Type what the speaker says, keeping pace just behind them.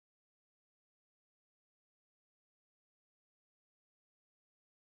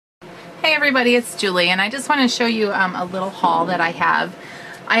Hey everybody, it's Julie, and I just want to show you a little haul that I have.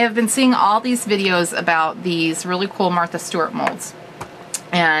 I have been seeing all these videos about these really cool Martha Stewart molds.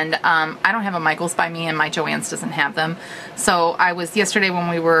 And I don't have a Michaels by me, and my Joann's doesn't have them. So I was, yesterday when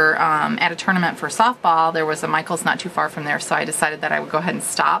we were at a tournament for softball, there was a Michaels not too far from there, so I decided that I would go ahead and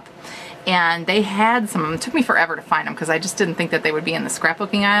stop. And they had some of them. It took me forever to find them because I just didn't think that they would be in the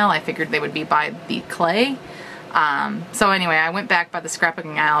scrapbooking aisle. I figured they would be by the clay. So anyway, I went back by the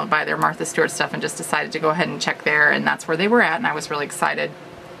scrapbooking aisle by their Martha Stewart stuff and just decided to go ahead and check there, and that's where they were at, and I was really excited.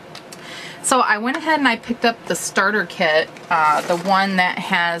 So I went ahead and I picked up the starter kit, the one that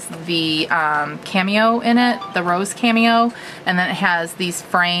has the cameo in it, the rose cameo, and then it has these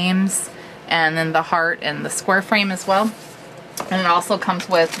frames and then the heart and the square frame as well. And it also comes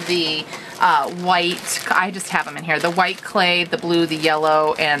with the white, I just have them in here, the white clay, the blue, the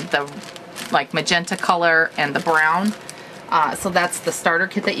yellow, and the like magenta color and the brown. So that's the starter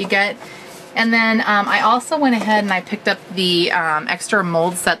kit that you get. And then I also went ahead and I picked up the extra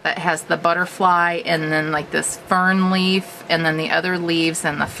mold set that has the butterfly and then like this fern leaf and then the other leaves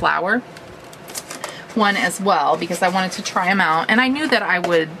and the flower one as well, because I wanted to try them out, and I knew that I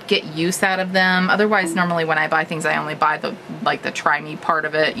would get use out of them. Otherwise, normally when I buy things, I only buy the the try me part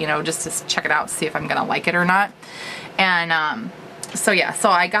of it, you know, just to check it out, see if I'm gonna like it or not. And so yeah, so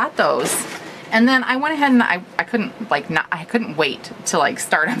I got those. And then I went ahead and I couldn't wait to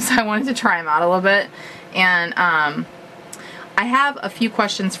start them, so I wanted to try them out a little bit. And I have a few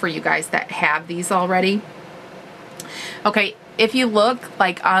questions for you guys that have these already. Okay, if you look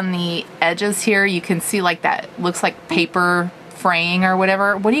on the edges here, you can see that looks like paper fraying or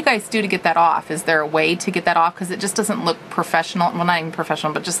whatever. What do you guys do to get that off? Is there a way to get that off? Because it just doesn't look professional. Well, not even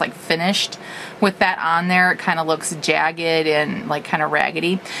professional, but just finished with that on there. It kind of looks jagged and kind of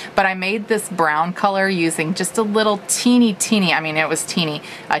raggedy. But I made this brown color using just a little teeny, I mean it was teeny,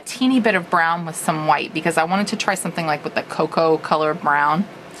 a teeny bit of brown with some white, because I wanted to try something with the cocoa color brown.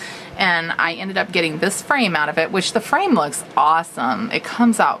 And I ended up getting this frame out of it, which the frame looks awesome. It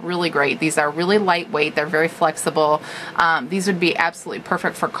comes out really great. These are really lightweight. They're very flexible. These would be absolutely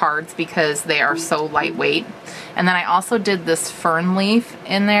perfect for cards because they are so lightweight. And then I also did this fern leaf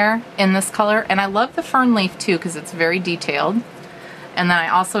in there in this color. And I love the fern leaf too because it's very detailed. And then I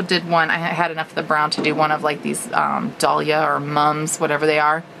also did one, I had enough of the brown to do one of these dahlia or mums, whatever they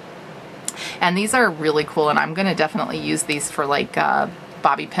are. And these are really cool, and I'm going to definitely use these for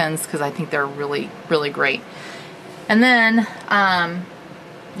bobby pins because I think they're really, really great. And then,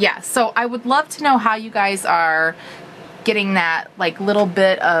 yeah, so I would love to know how you guys are getting that little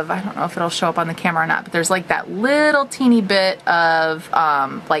bit of, I don't know if it'll show up on the camera or not, but there's that little teeny bit of,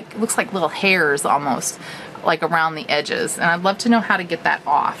 it looks like little hairs almost, around the edges. And I'd love to know how to get that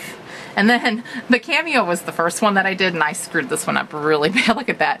off. And then the cameo was the first one that I did, and I screwed this one up really bad. Look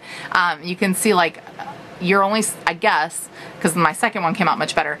at that. You can see you're only, I guess, because my second one came out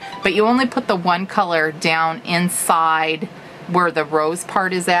much better, but you only put the one color down inside where the rose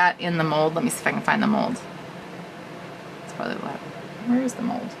part is at in the mold. Let me see if I can find the mold. It's probably where is the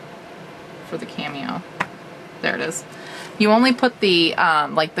mold for the cameo? There it is. You only put the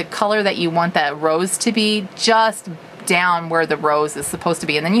the color that you want that rose to be just down where the rose is supposed to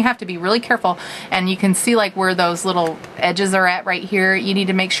be, and then you have to be really careful, and you can see where those little edges are at right here. You need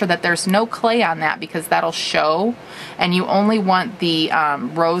to make sure that there's no clay on that because that'll show, and you only want the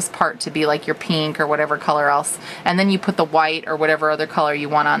rose part to be your pink or whatever color else, and then you put the white or whatever other color you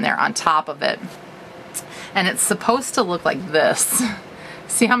want on there on top of it, and it's supposed to look like this.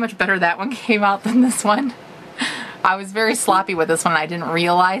 See how much better that one came out than this one? I was very sloppy with this one. I didn't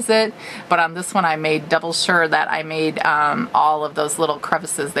realize it, but on this one I made double sure that I made all of those little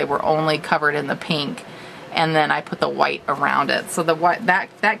crevices, they were only covered in the pink, and then I put the white around it. So the white,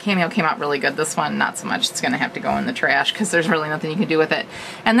 that cameo came out really good. This one, not so much. It's going to have to go in the trash because there's really nothing you can do with it.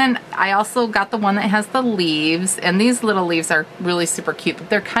 And then I also got the one that has the leaves, and these little leaves are really super cute,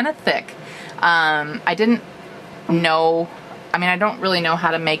 but they're kind of thick. I didn't know, I mean, I don't really know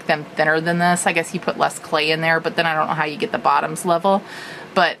how to make them thinner than this. I guess you put less clay in there, but then I don't know how you get the bottoms level.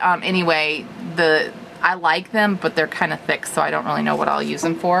 But anyway, I like them, but they're kind of thick, so I don't really know what I'll use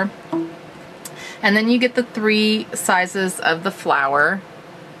them for. And then you get the 3 sizes of the flower,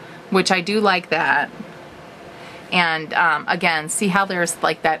 which I do like that. And again, see how there's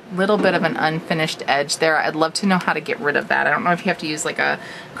that little bit of an unfinished edge there? I'd love to know how to get rid of that. I don't know if you have to use a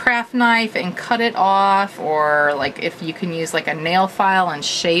craft knife and cut it off, or if you can use a nail file and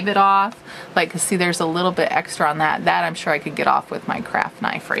shave it off. See, there's a little bit extra on that. That I'm sure I could get off with my craft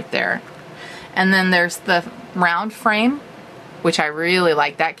knife right there. And then there's the round frame, which I really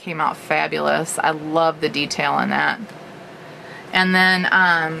like. That came out fabulous. I love the detail in that. And then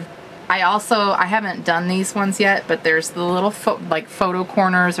I haven't done these ones yet, but there's the little like photo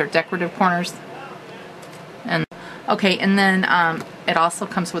corners or decorative corners. And okay, and then it also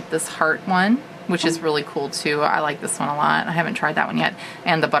comes with this heart one, which is really cool too. I like this one a lot. I haven't tried that one yet.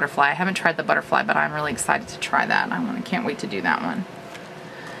 And the butterfly. I haven't tried the butterfly, but I'm really excited to try that. Can't wait to do that one.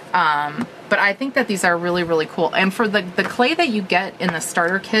 But I think that these are really, really cool. And for the clay that you get in the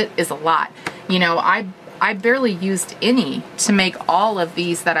starter kit is a lot. You know, I barely used any to make all of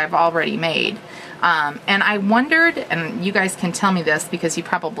these that I've already made. And I wondered, and you guys can tell me this because you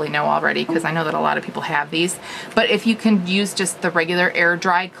probably know already, because I know that a lot of people have these, but if you can use just the regular air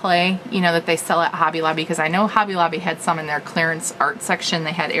dried clay, you know, that they sell at Hobby Lobby, because I know Hobby Lobby had some in their clearance art section.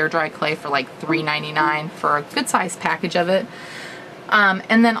 They had air dried clay for like $3.99 for a good sized package of it.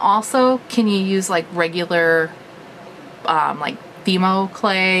 And then also, can you use like regular, like Themo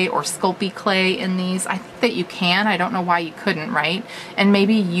clay or Sculpey clay in these? I think that you can. I don't know why you couldn't, right? And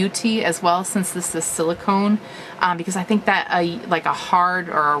maybe UT as well, since this is silicone, because I think that like a hard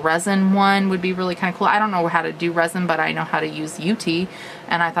or a resin one would be really kind of cool. I don't know how to do resin, but I know how to use UT,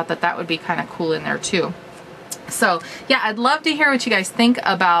 and I thought that that would be kind of cool in there too. So yeah, I'd love to hear what you guys think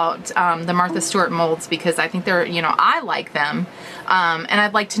about the Martha Stewart molds, because I think they're, you know, I like them. And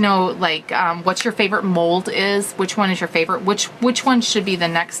I'd like to know, like, what your favorite mold is, which one is your favorite, which one should be the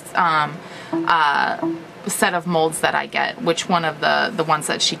next set of molds that I get, which one of the ones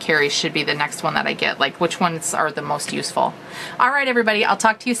that she carries should be the next one that I get, like which ones are the most useful. All right, everybody, I'll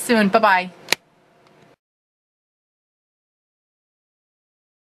talk to you soon. Bye-bye.